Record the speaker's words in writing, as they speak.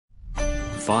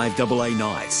5AA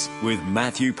Nights with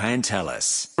Matthew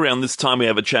Pantelis. Around this time we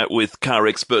have a chat with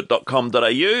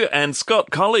carexpert.com.au, and Scott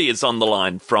Colley is on the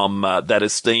line from that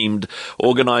esteemed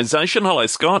organisation. Hello,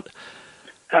 Scott.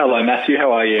 Hello, Matthew.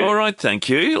 How are you? All right, thank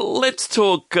you. Let's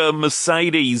talk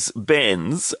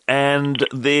Mercedes-Benz and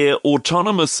their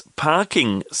autonomous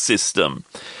parking system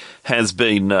has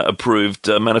been approved,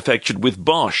 manufactured with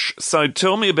Bosch. So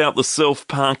tell me about the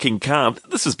self-parking car.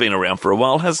 This has been around for a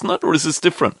while, hasn't it, or is this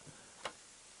different?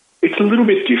 It's a little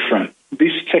bit different.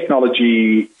 This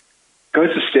technology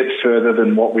goes a step further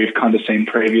than what we've kind of seen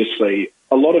previously.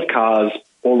 A lot of cars,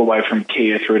 all the way from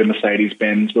Kia through to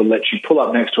Mercedes-Benz, will let you pull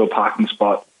up next to a parking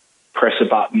spot, press a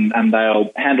button, and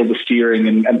they'll handle the steering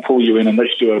and pull you in and let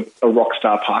you do a rock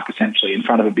star park, essentially, in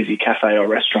front of a busy cafe or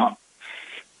restaurant.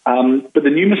 But the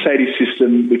new Mercedes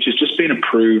system, which has just been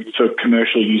approved for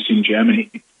commercial use in Germany,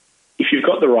 if you've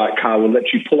got the right car, will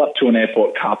let you pull up to an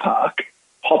airport car park,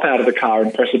 hop out of the car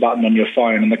and press a button on your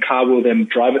phone, and the car will then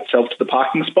drive itself to the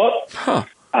parking spot.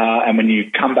 And when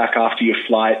you come back after your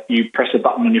flight, you press a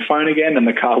button on your phone again, and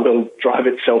the car will drive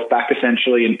itself back,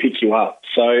 essentially, and pick you up.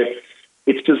 So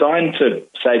it's designed to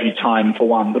save you time, for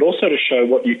one, but also to show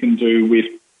what you can do with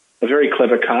a very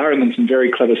clever car and then some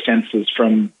very clever sensors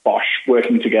from Bosch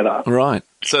working together. Right.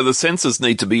 So the sensors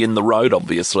need to be in the road,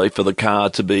 obviously, for the car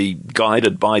to be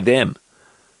guided by them.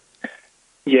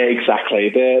 Yeah, exactly.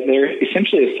 They're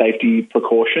essentially a safety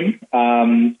precaution,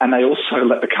 and they also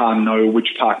let the car know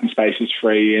which parking space is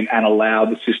free and allow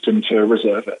the system to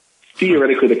reserve it.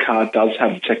 Theoretically, the car does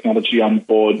have the technology on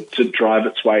board to drive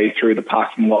its way through the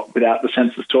parking lot without the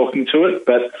sensors talking to it,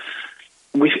 but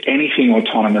with anything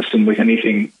autonomous and with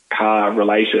anything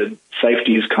car-related,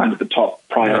 safety is kind of the top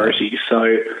priority.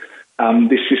 So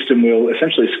this system will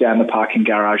essentially scan the parking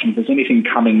garage, and if there's anything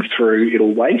coming through,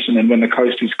 it'll wait, and then when the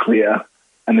coast is clear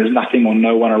and there's nothing or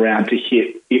no one around to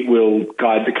hit, it will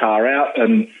guide the car out.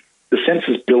 And the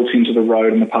sensors built into the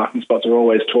road and the parking spots are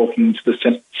always talking to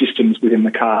the systems within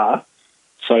the car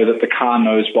so that the car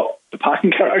knows what the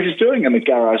parking garage is doing and the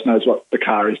garage knows what the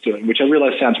car is doing, which I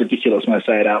realise sounds ridiculous when I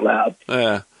say it out loud.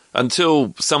 Yeah,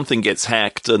 until something gets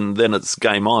hacked and then it's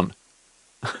game on.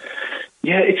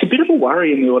 Yeah, it's a bit of a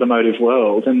worry in the automotive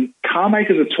world, and car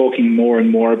makers are talking more and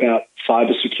more about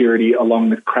cybersecurity along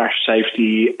with crash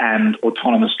safety and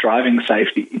autonomous driving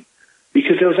safety,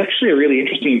 because there was actually a really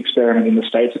interesting experiment in the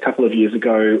States a couple of years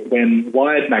ago when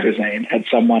Wired magazine had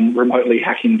someone remotely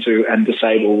hack into and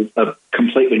disable a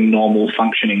completely normal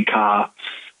functioning car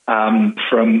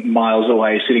from miles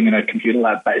away, sitting in a computer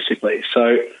lab, basically.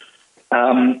 So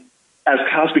as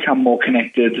cars become more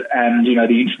connected and,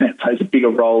 the internet plays a bigger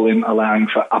role in allowing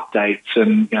for updates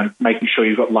and, making sure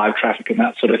you've got live traffic and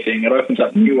that sort of thing, it opens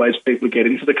up new ways for people to get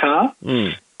into the car.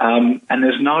 And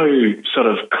there's no sort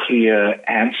of clear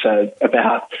answer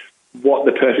about what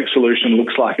the perfect solution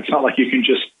looks like. It's not like you can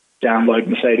just download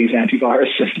Mercedes antivirus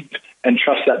and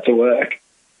trust that to work.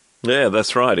 Yeah,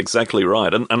 that's right, exactly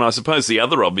right. And I suppose the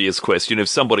other obvious question, if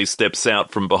somebody steps out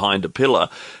from behind a pillar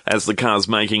as the car's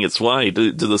making its way,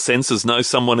 do the sensors know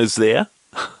someone is there?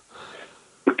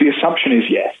 The assumption is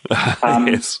yes.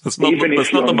 Yes, it's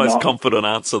not the most confident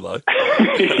answer, though.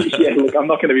 Yeah, look, I'm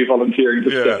not going to be volunteering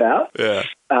to step out. Yeah.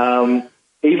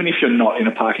 Even if you're not in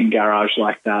a parking garage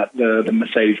like that, the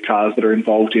Mercedes cars that are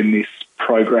involved in this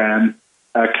program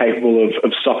are capable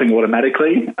of stopping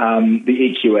automatically.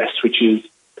 The EQS, which is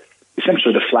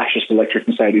essentially the flashiest electric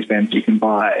Mercedes-Benz you can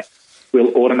buy,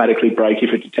 will automatically brake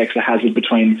if it detects a hazard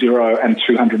between 0 and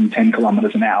 210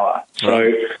 kilometres an hour.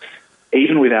 So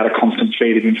even without a constant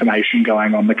feed of information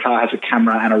going on, the car has a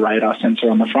camera and a radar sensor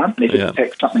on the front, and if it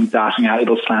detects something darting out,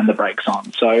 it'll slam the brakes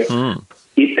on. So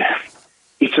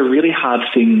it's a really hard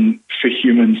thing for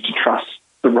humans to trust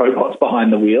the robots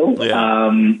behind the wheel.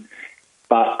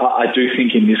 But I do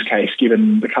think in this case,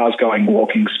 given the car's going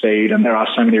walking speed and there are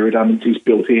so many redundancies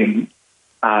built in,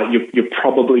 you're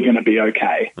probably going to be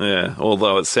okay. Yeah,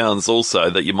 although it sounds also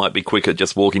that you might be quicker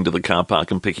just walking to the car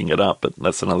park and picking it up, but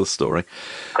that's another story.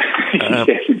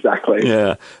 Yes, exactly.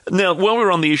 Yeah. Now, while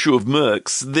we're on the issue of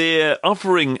Mercs, they're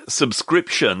offering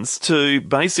subscriptions to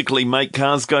basically make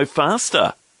cars go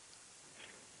faster.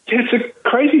 Yeah, it's a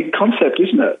crazy concept,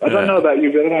 isn't it? I don't know about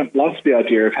you, but I don't love the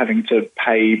idea of having to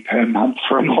pay per month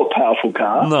for a more powerful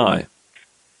car. No.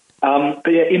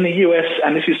 But yeah, in the US,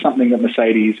 and this is something that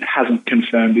Mercedes hasn't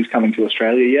confirmed is coming to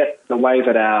Australia yet, the way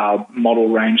that our model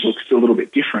range looks is a little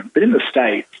bit different. But in the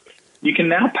States, you can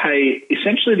now pay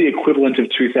essentially the equivalent of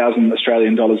 2,000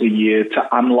 Australian dollars a year to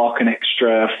unlock an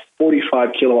extra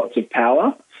 45 kilowatts of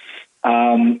power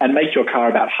and make your car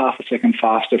about half a second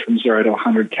faster from 0 to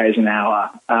 100 k's an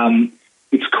hour.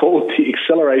 It's called the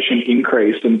acceleration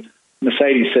increase, and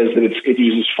Mercedes says that it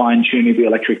uses fine-tuning the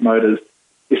electric motors.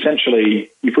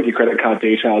 Essentially, you put your credit card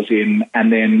details in,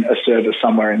 and then a server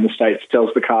somewhere in the States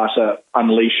tells the car to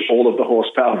unleash all of the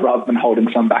horsepower rather than holding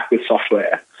some back with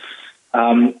software.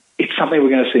 It's something we're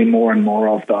going to see more and more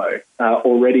of, though.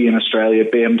 Already in Australia,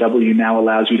 BMW now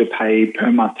allows you to pay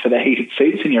per month for the heated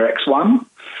seats in your X1.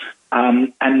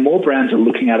 And more brands are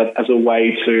looking at it as a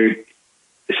way to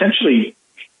essentially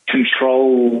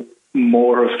control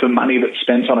more of the money that's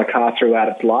spent on a car throughout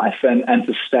its life and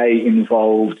to stay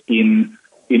involved in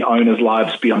owners'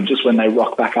 lives beyond just when they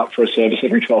rock back up for a service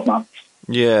every 12 months.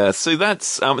 Yeah, see,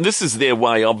 that's this is their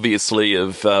way, obviously,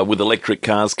 of with electric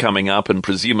cars coming up and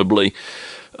presumably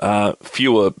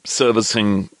fewer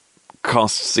servicing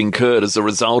costs incurred as a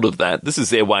result of that. This is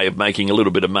their way of making a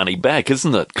little bit of money back,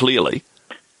 isn't it? Clearly.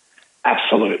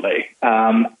 Absolutely.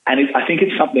 I think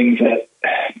it's something that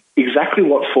exactly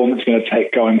what form it's going to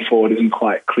take going forward isn't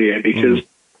quite clear, because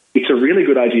it's a really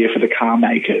good idea for the car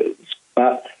makers,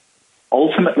 but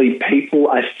ultimately people,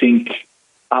 I think,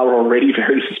 are already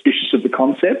very suspicious of the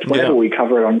concept. Whenever we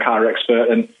cover it on Car Expert,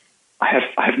 and I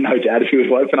have no doubt if you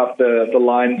would open up the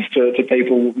lines to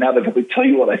people now, they'll probably tell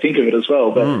you what they think of it as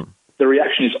well, but the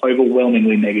reaction is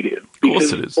overwhelmingly negative. Of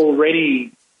course it is.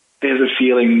 Already there's a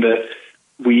feeling that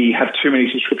we have too many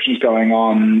subscriptions going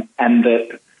on, and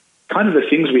that kind of the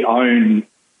things we own,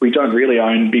 we don't really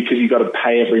own because you've got to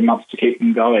pay every month to keep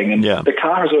them going. And the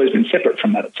car has always been separate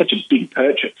from that. It's such a big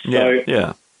purchase.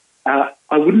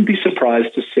 I wouldn't be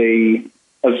surprised to see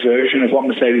a version of what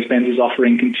Mercedes-Benz is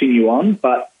offering continue on,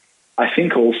 but I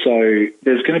think also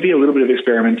there's going to be a little bit of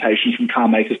experimentation from car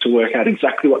makers to work out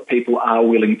exactly what people are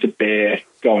willing to bear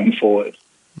going forward.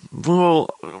 Well,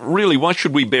 really, why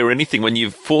should we bear anything when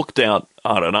you've forked out,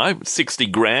 I don't know, 60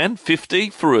 grand, 50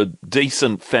 for a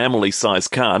decent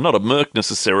family-sized car? Not a Merc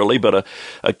necessarily, but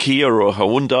a Kia or a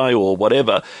Hyundai or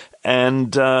whatever.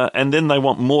 And then they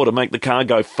want more to make the car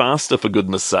go faster, for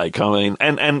goodness sake. I mean,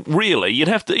 and really, you'd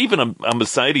have to, even a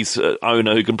Mercedes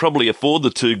owner who can probably afford the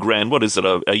 2 grand, what is it,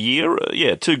 a year?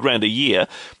 Yeah, 2 grand a year,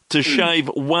 to shave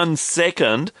 1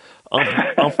 second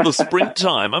off the sprint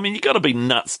time. I mean, you've got to be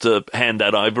nuts to hand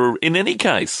that over in any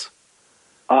case.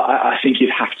 I think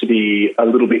you'd have to be a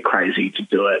little bit crazy to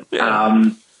do it.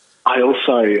 Yeah.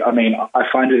 I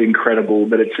find it incredible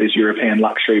that it's these European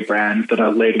luxury brands that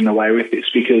are leading the way with this,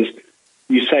 because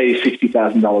you say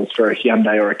 $60,000 for a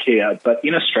Hyundai or a Kia, but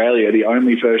in Australia, the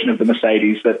only version of the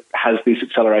Mercedes that has this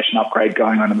acceleration upgrade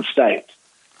going on in the States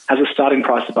has a starting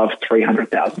price above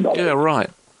 $300,000. Yeah, right.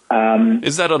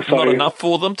 Is that not enough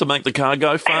for them to make the car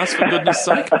go fast, for goodness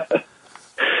sake?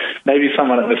 Maybe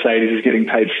someone at Mercedes is getting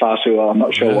paid far too well. I'm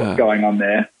not sure what's going on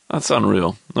there. That's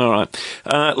unreal. All right.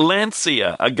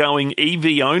 Lancia are going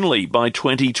EV only by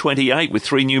 2028 with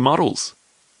 3 new models.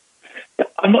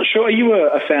 I'm not sure. Are you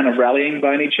a fan of rallying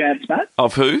by any chance, Matt?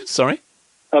 Of who? Sorry?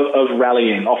 Of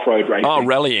rallying, off-road racing. Oh,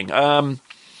 rallying. I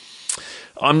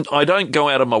don't go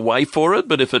out of my way for it,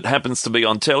 but if it happens to be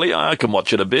on telly, I can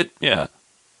watch it a bit, yeah.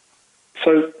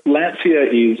 So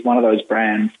Lancia is one of those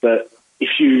brands that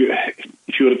if you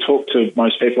were to talk to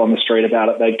most people on the street about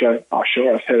it, they'd go, oh,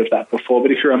 sure, I've heard of that before. But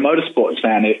if you're a motorsports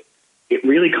fan, it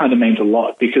really kind of means a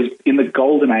lot, because in the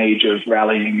golden age of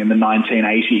rallying in the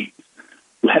 1980s,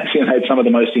 Lancia made some of the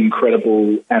most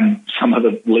incredible and some of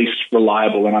the least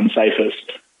reliable and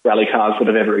unsafest rally cars that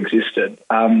have ever existed.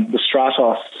 The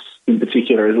Stratos, in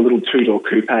particular, is a little 2-door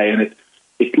coupe, and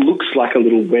it looks like a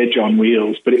little wedge on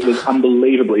wheels, but it was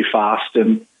unbelievably fast,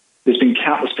 and there's been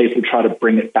countless people try to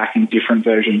bring it back in different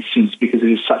versions since, because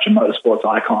it is such a motorsports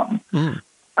icon.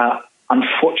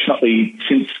 Unfortunately,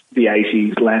 since the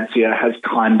 80s, Lancia has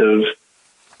kind of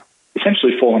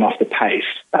essentially fallen off the pace.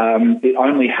 It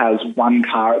only has 1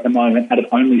 car at the moment, and it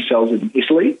only sells it in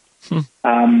Italy.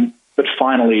 But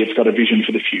finally, it's got a vision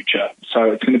for the future.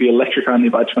 So it's going to be electric only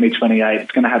by 2028.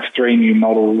 It's going to have 3 new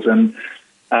models, and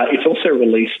it's also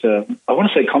released I want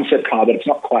to say concept car, but it's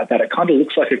not quite that. It kind of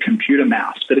looks like a computer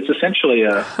mouse, but it's essentially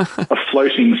a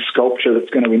floating sculpture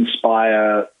that's going to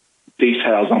inspire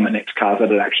details on the next car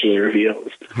that it actually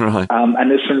reveals. Right. And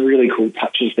there's some really cool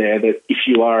touches there that if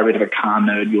you are a bit of a car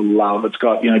nerd, you'll love. It's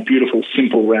got, beautiful,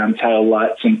 simple round tail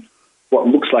lights and what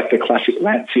looks like the classic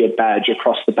Lancia badge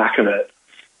across the back of it.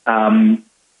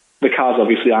 The cars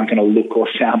obviously aren't going to look or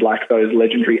sound like those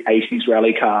legendary 80s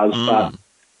rally cars, but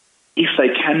if they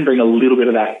can bring a little bit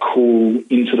of that cool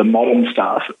into the modern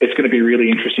stuff, it's going to be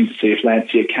really interesting to see if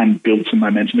Lancia can build some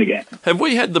momentum again. Have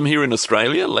we had them here in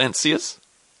Australia, Lancias?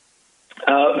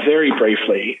 Very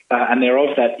briefly, and they're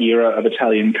of that era of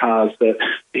Italian cars that,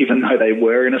 even though they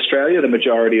were in Australia, the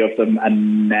majority of them are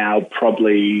now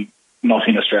probably not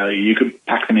in Australia. You could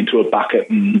pack them into a bucket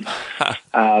and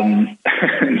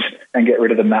and get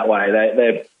rid of them that way.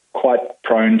 They're quite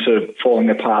prone to falling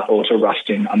apart or to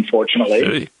rusting, unfortunately.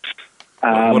 Gee.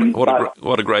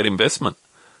 What a great investment.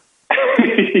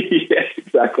 Yes,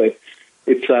 exactly.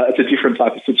 It's a different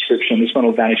type of subscription. This one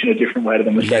will vanish in a different way to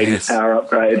the Mercedes Power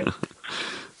Upgrade.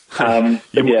 Yeah,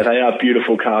 they are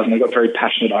beautiful cars, and they've got very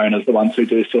passionate owners, the ones who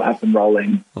do still have them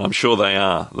rolling. I'm sure they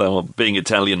are. Being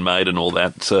Italian-made and all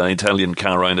that, Italian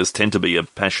car owners tend to be a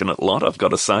passionate lot, I've got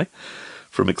to say,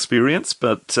 from experience.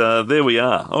 But there we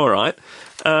are. All right.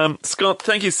 Scott,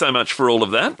 thank you so much for all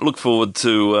of that. Look forward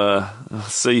to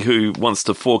see who wants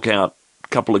to fork out a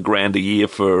couple of grand a year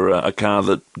for a car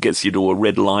that gets you to a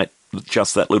red light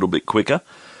just that little bit quicker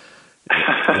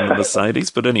in the Mercedes.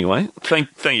 But anyway, thank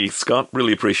you, Scott.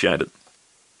 Really appreciate it.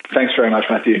 Thanks very much,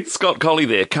 Matthew. Scott Colley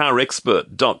there,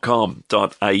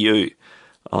 carexpert.com.au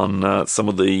on some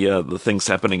of the things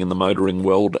happening in the motoring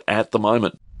world at the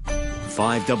moment.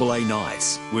 5AA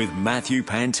Nights with Matthew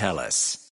Pantelis.